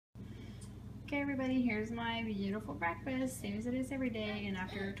Okay everybody, here's my beautiful breakfast, same as it is every day, and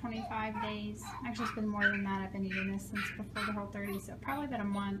after 25 days, actually it's been more than that, I've been eating this since before the Whole30, so probably about a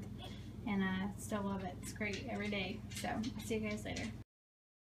month, and I still love it. It's great every day, so I'll see you guys later.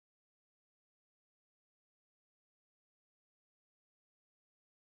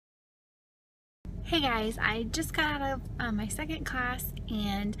 Hey guys, I just got out of my second class,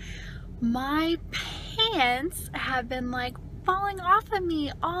 and my pants have been like falling off of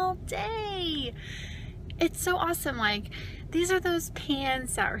me all day. It's so awesome. Like, these are those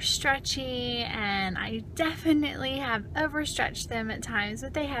pants that are stretchy, and I definitely have overstretched them at times,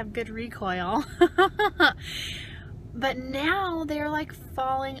 but they have good recoil. But now they're like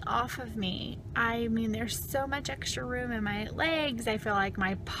falling off of me. I mean, there's so much extra room in my legs. I feel like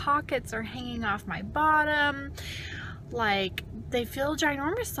my pockets are hanging off my bottom. Like, they feel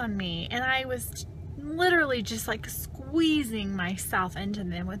ginormous on me, and I was literally just like squeezing myself into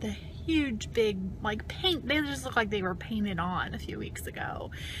them with a huge big like paint. They just look like they were painted on a few weeks ago.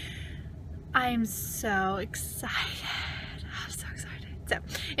 I'm so excited. I'm so excited. So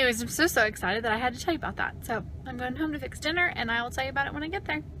anyways, I'm so excited that I had to tell you about that. So I'm going home to fix dinner, and I will tell you about it when I get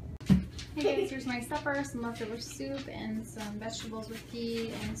there. Hey guys, here's my supper, some leftover soup and some vegetables with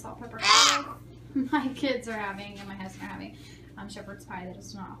pea and salt, pepper, garlic. My kids are having, and my husband are having, shepherd's pie that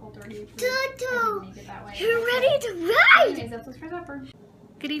is not Whole30 approved. I didn't make it that way. You're ready to ride! Anyways, that's what's for supper.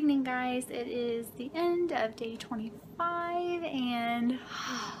 Good evening guys, it is the end of day 25, and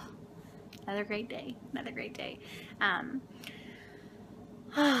another great day, I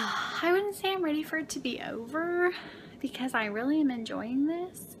wouldn't say I'm ready for it to be over, because I really am enjoying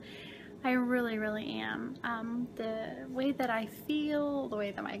this. I really am. The way that I feel, the way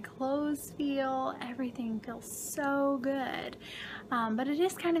that my clothes feel, everything feels so good. But it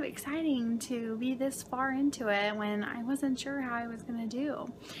is kind of exciting to be this far into it when I wasn't sure how I was gonna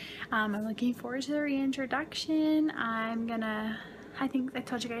do. I'm looking forward to the reintroduction. I think I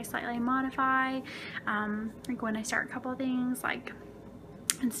told you guys, slightly modify. Like when I start a couple of things, like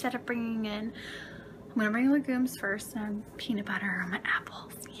instead of bringing in, I'm gonna bring legumes first and peanut butter on my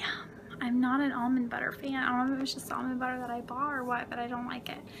apples. Yum. I'm not an almond butter fan. I don't know if it was just almond butter that I bought or what, but I don't like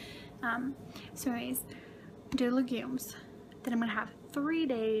it. So anyways, do legumes. Then I'm gonna have 3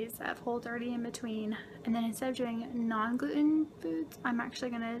 days of Whole30 in between, and then instead of doing non-gluten foods, I'm actually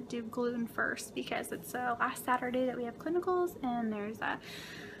gonna do gluten first, because it's the last Saturday that we have clinicals, and there's a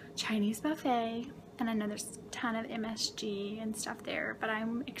Chinese buffet, and I know there's a ton of MSG and stuff there, but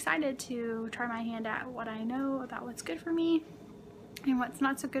I'm excited to try my hand at what I know about what's good for me and what's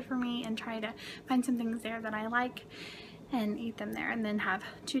not so good for me, and try to find some things there that I like and eat them there, and then have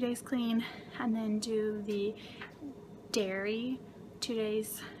 2 days clean, and then do the dairy 2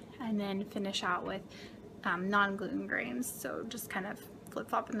 days, and then finish out with non-gluten grains. So just kind of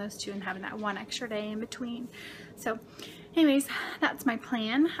flip-flopping those two and having that 1 extra day in between. So anyways, that's my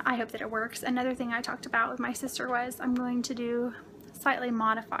plan. I hope that it works. Another thing I talked about with my sister was I'm going to do slightly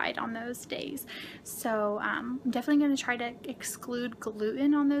modified on those days. So I'm definitely going to try to exclude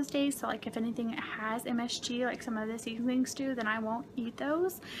gluten on those days. So like if anything has MSG, like some of the seasonings do, then I won't eat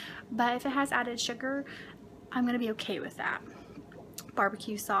those. But if it has added sugar, I'm going to be okay with that.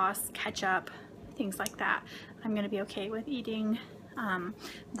 Barbecue sauce, ketchup, things like that, I'm going to be okay with eating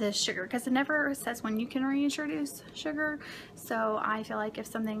the sugar, because it never says when you can reintroduce sugar. So I feel like if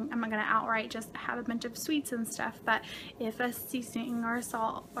something, I'm not going to outright just have a bunch of sweets and stuff, but if a seasoning or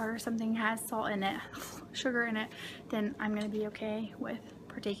salt or something has salt in it, sugar in it, then I'm going to be okay with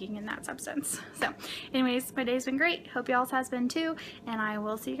partaking in that substance. So anyways, my day's been great. Hope y'all's has been too, and I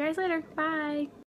will see you guys later. Bye.